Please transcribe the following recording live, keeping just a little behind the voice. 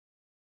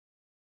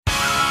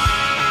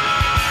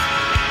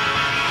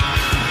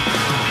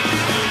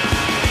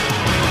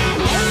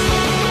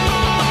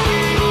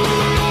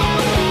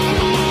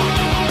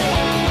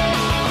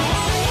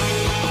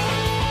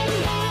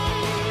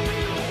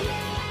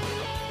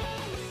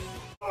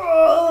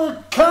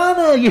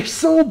Oh, you're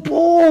so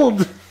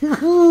bold.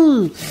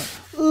 Ugh.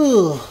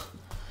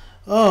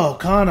 Oh,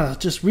 Kana,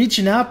 just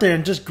reaching out there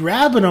and just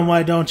grabbing them,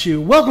 why don't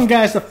you? Welcome,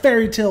 guys, to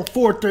Fairy Tail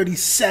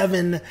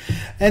 437.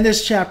 And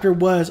this chapter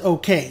was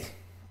okay.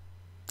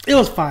 It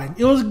was fine.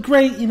 It was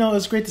great. You know, it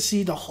was great to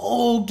see the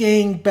whole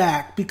gang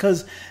back,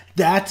 because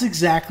that's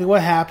exactly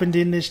what happened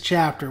in this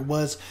chapter.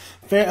 Was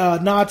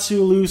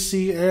Natsu,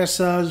 Lucy,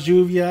 Ersa,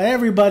 Juvia,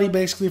 everybody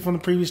basically from the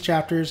previous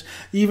chapters,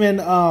 even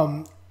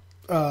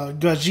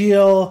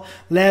Gajeel,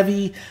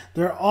 Levi,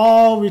 they're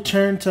all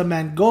returned to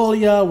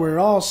Mongolia, where it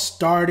all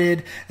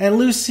started. And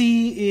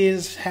Lucy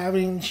is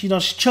having,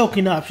 she's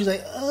choking up. She's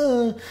like,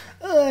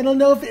 I don't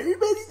know if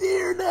everybody's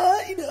there or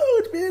not. You know,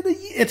 it's been a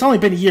year. It's only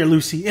been a year,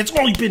 Lucy. It's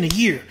only been a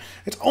year.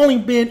 It's only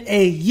been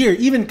a year.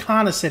 Even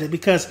Kana said it,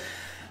 because,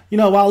 you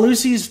know, while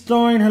Lucy's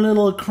throwing her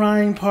little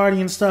crying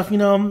party and stuff, you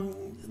know,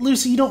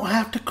 Lucy, you don't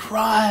have to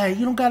cry.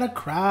 You don't gotta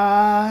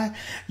cry.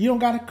 You don't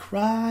gotta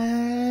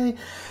cry.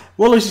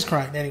 Well, Lucy's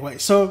crying anyway.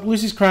 So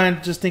Lucy's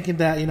crying, just thinking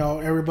that, you know,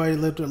 everybody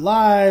lived their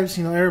lives.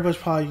 You know, everybody's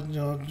probably, you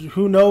know,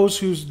 who knows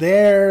who's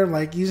there.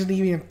 Like, isn't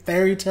even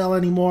Fairy Tail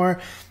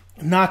anymore.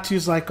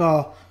 Natsu's like,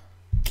 oh,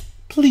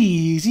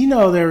 please, you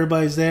know that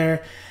everybody's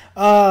there.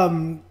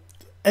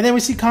 And then we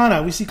see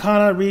Kana. We see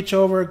Kana reach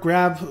over,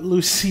 grab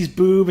Lucy's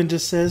boob, and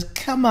just says,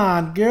 come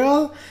on,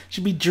 girl.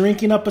 Should be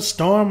drinking up a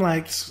storm.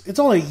 Like, it's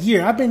only a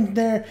year. I've been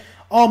there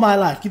all my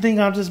life. You think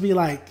I'll just be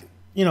like,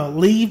 you know,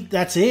 leave?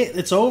 That's it?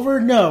 It's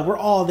over? No, we're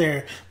all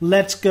there.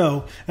 Let's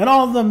go. And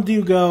all of them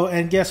do go.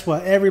 And guess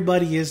what?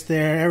 Everybody is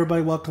there.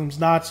 Everybody welcomes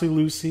Natsu,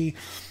 Lucy,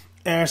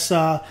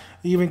 Ersa,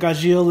 even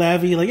Gajeel,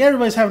 Levi. Like,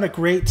 everybody's having a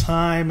great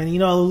time. And, you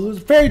know,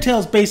 Fairy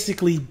Tail's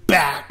basically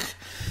back.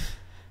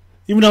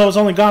 Even though it was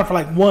only gone for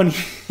like 1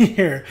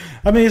 year.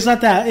 I mean, it's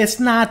not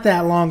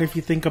that long if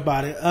you think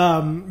about it.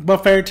 But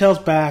Fairy Tail's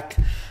back.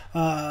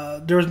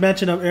 There was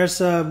mention of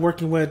Ersa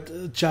working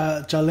with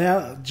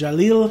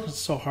Jalil. It's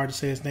so hard to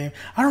say his name.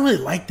 I don't really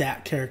like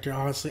that character,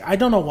 honestly. I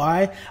don't know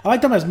why. I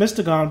like him as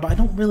Mystagon, but I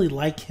don't really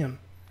like him.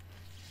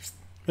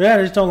 Yeah,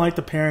 I just don't like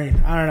the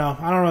pairing. I don't know.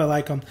 I don't really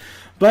like him.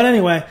 But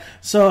anyway,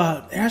 so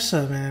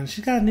Ersa, man,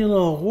 she's got a new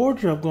little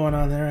wardrobe going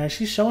on there, right?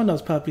 She's showing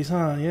those puppies,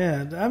 huh?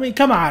 Yeah. I mean,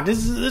 come on.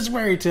 This is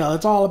Fairy Tail.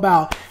 It's all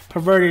about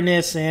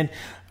pervertedness and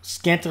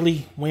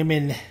scantily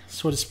women,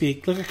 so to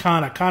speak. Look at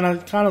Kana.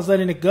 Kana's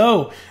letting it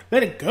go.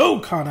 Let it go,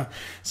 Kana.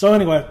 So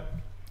anyway,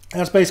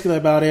 that's basically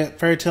about it.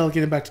 Fairy Tail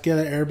getting back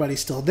together. Everybody's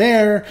still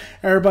there.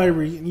 Everybody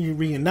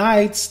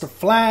reunites. The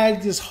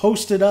flag is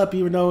hosted up,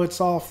 even though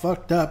it's all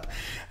fucked up.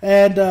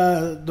 And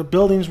the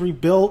building's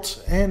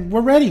rebuilt. And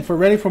we're ready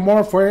for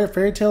more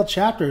Fairy Tail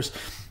chapters.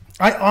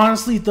 I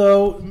honestly,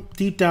 though,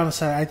 deep down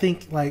inside, I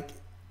think, like,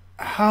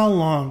 how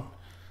long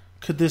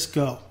could this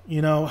go?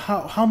 You know,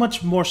 how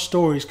much more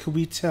stories could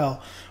we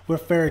tell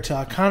with Fairy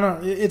Tail?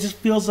 It just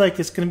feels like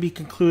it's going to be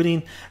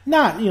concluding,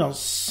 not, you know,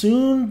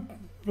 soon.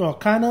 Well,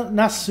 kind of,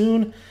 not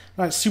soon,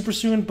 not super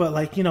soon, but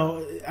like, you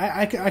know,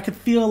 I could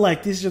feel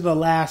like these are the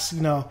last,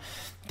 you know,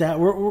 that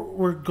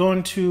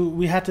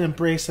we have to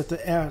embrace that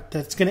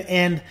that's going to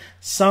end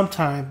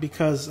sometime,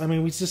 because, I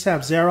mean, we just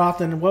have Zeroth,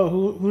 and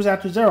who's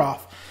after Zeroth?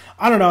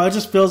 I don't know, it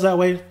just feels that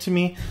way to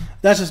me.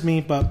 That's just me,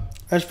 but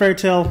that's Fairy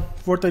Tail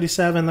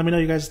 437. Let me know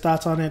you guys'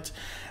 thoughts on it.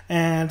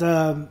 And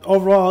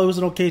overall, it was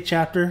an okay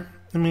chapter.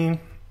 I mean,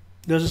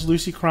 there's just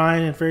Lucy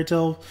crying and Fairy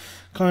Tail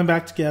coming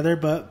back together,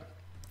 but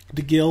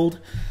the guild,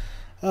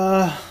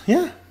 yeah,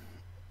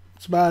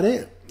 that's about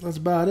it.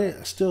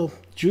 Still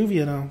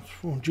Juvia now.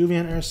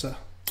 Juvia and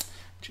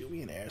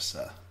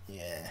Ersa.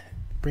 Yeah.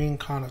 Bring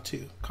Kana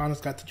too.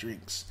 Kana's got the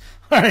drinks.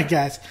 Alright,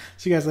 guys.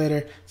 See you guys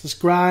later.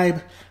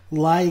 Subscribe,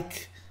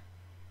 like,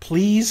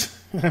 please.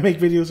 I make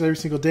videos every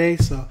single day,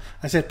 so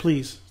I said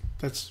please.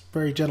 That's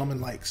very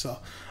gentlemanlike. So,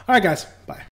 alright, guys. Bye.